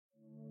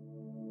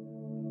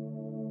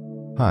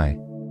Hi,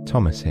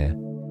 Thomas here.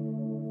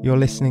 You're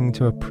listening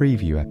to a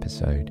preview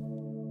episode.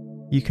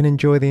 You can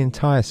enjoy the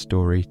entire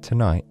story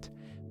tonight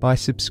by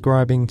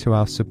subscribing to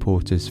our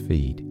supporters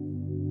feed.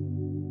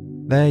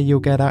 There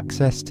you'll get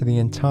access to the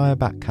entire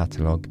back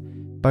catalogue,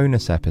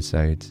 bonus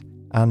episodes,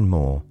 and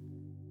more,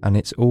 and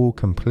it's all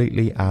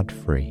completely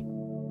ad-free.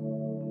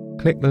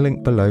 Click the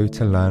link below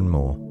to learn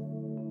more.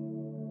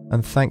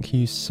 And thank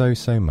you so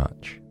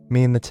much.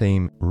 Me and the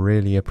team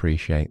really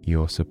appreciate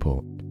your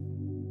support.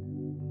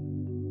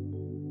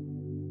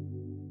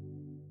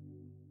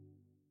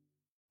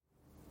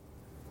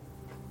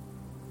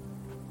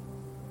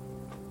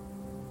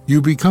 You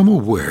become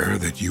aware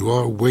that you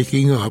are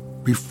waking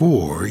up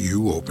before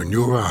you open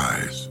your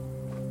eyes.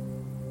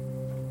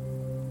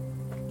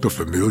 The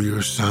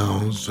familiar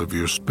sounds of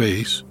your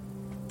space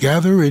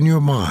gather in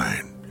your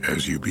mind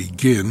as you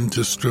begin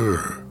to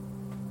stir.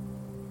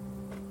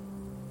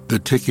 The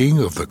ticking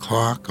of the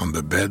clock on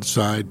the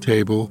bedside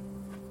table,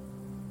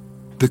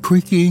 the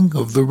creaking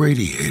of the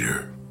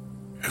radiator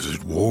as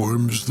it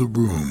warms the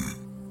room,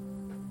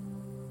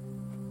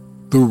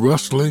 the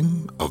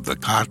rustling of the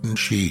cotton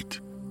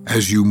sheet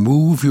as you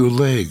move your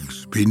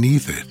legs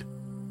beneath it.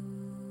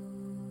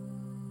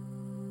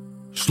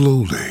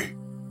 Slowly,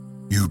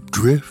 you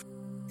drift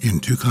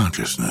into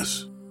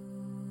consciousness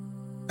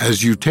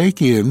as you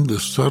take in the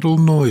subtle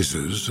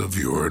noises of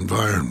your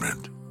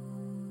environment.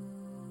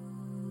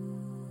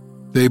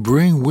 They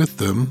bring with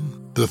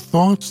them the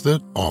thoughts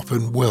that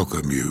often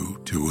welcome you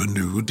to a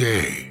new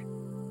day.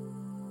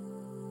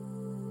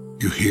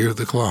 You hear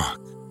the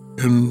clock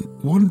and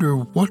wonder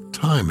what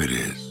time it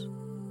is.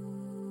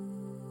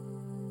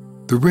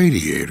 The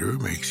radiator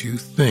makes you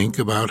think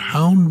about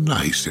how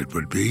nice it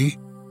would be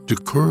to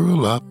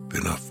curl up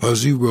in a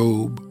fuzzy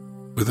robe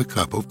with a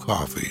cup of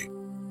coffee.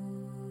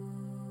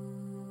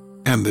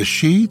 And the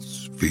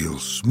sheets feel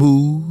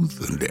smooth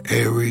and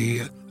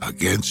airy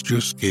against your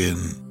skin,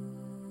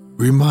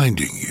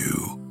 reminding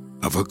you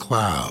of a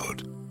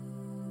cloud.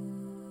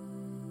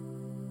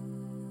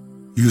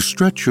 You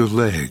stretch your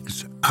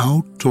legs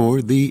out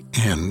toward the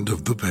end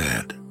of the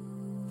bed,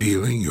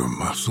 feeling your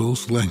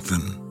muscles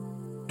lengthen,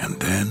 and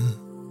then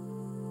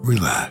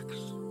relax.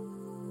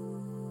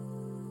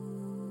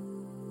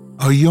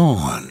 A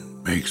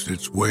yawn makes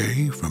its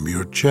way from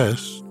your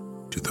chest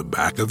to the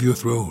back of your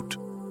throat,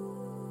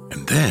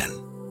 and then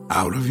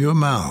out of your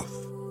mouth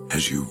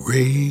as you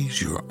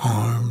raise your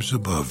arms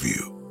above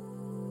you.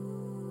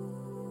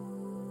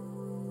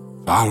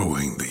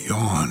 Following the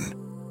yawn,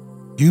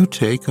 you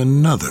take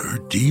another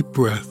deep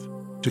breath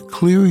to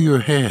clear your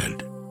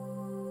head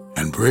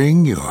and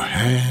bring your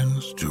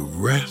hands to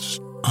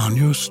rest on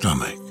your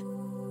stomach.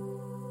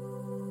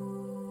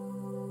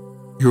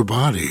 Your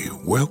body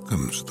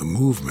welcomes the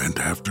movement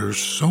after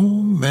so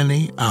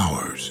many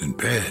hours in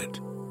bed.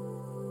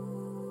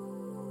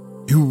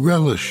 You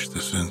relish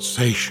the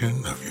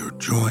sensation of your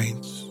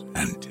joints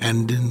and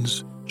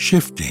tendons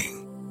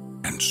shifting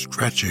and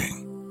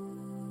stretching.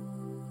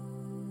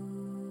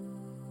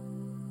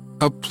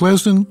 A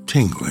pleasant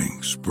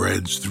tingling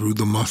spreads through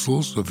the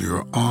muscles of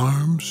your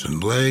arms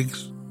and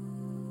legs,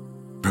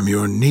 from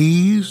your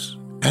knees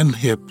and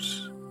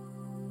hips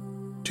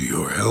to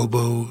your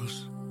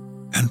elbows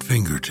and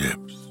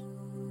fingertips.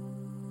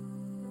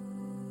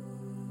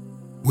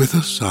 With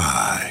a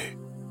sigh,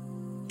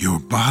 your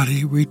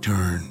body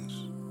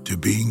returns to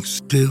being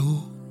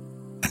still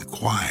and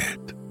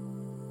quiet.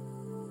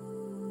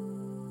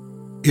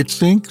 It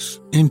sinks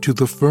into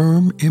the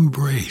firm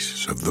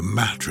embrace of the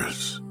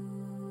mattress,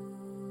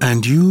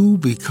 and you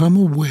become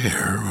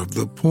aware of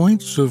the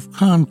points of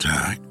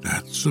contact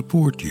that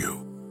support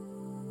you.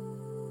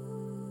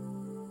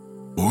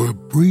 For a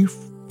brief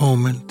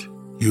moment,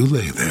 you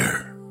lay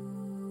there,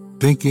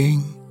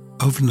 thinking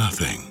of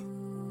nothing,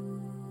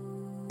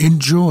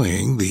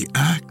 enjoying the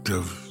act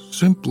of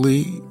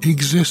simply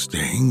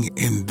existing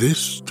in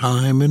this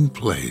time and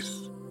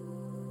place.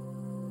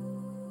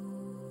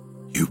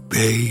 You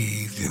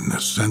bathe in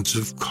the sense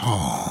of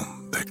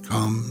calm that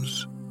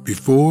comes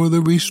before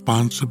the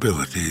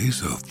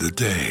responsibilities of the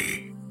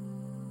day.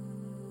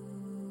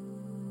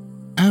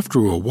 After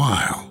a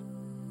while,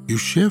 you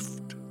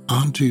shift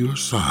onto your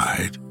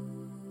side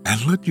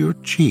and let your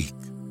cheek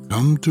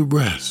come to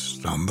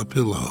rest on the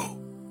pillow.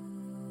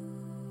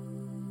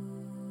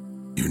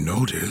 You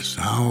notice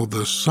how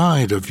the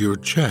side of your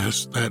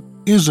chest that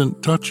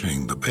isn't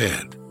touching the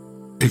bed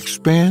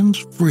expands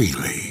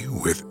freely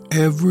with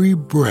every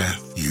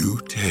breath you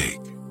take.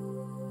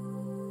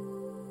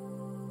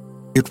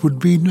 It would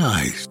be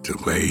nice to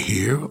lay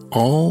here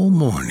all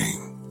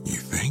morning, you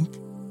think,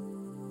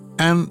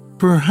 and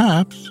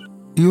perhaps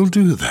you'll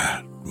do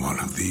that one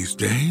of these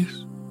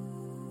days.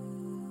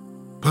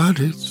 But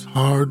it's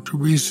hard to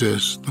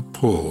resist the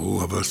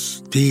pull of a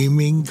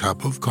steaming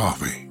cup of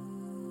coffee.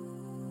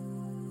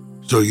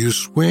 So you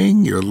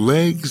swing your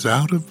legs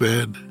out of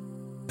bed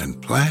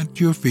and plant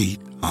your feet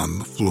on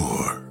the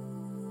floor.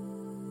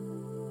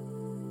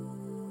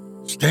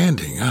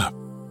 Standing up,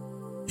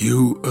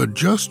 you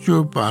adjust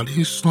your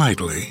body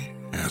slightly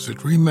as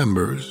it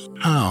remembers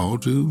how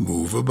to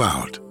move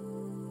about.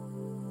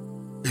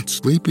 It's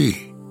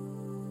sleepy,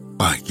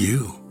 like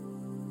you.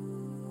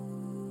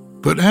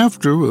 But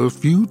after a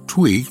few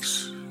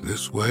tweaks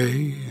this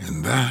way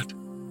and that,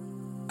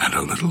 and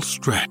a little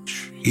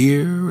stretch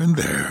here and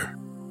there,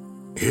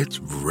 it's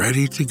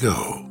ready to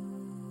go.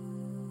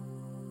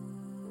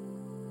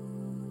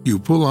 You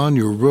pull on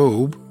your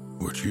robe,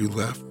 which you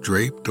left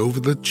draped over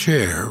the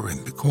chair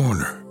in the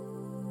corner.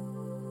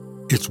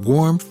 Its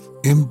warmth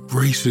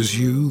embraces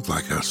you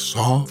like a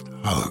soft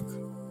hug.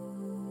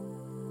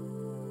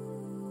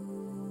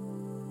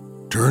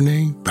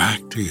 Turning back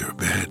to your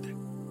bed,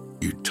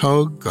 you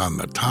tug on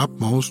the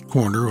topmost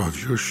corner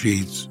of your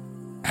sheets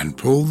and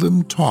pull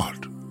them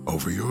taut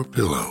over your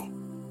pillow.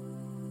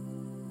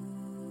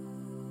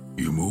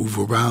 You move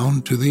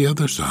around to the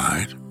other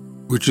side,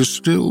 which is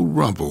still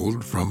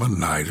rumpled from a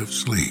night of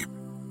sleep.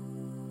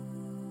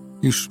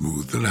 You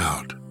smooth it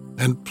out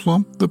and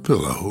plump the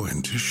pillow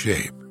into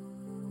shape.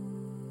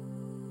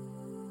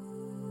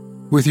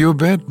 With your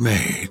bed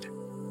made,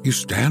 you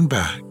stand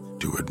back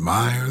to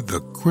admire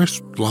the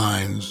crisp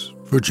lines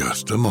for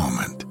just a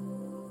moment.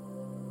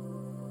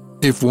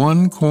 If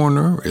one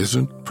corner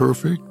isn't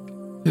perfect,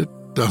 it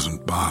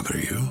doesn't bother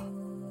you.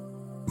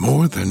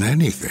 More than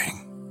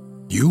anything,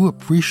 you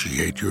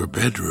appreciate your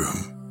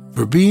bedroom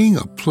for being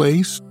a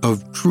place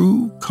of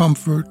true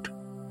comfort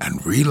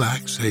and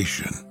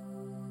relaxation.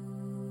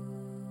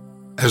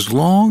 As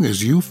long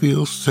as you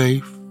feel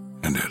safe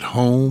and at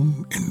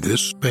home in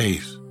this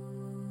space,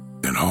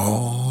 then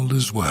all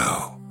is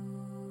well.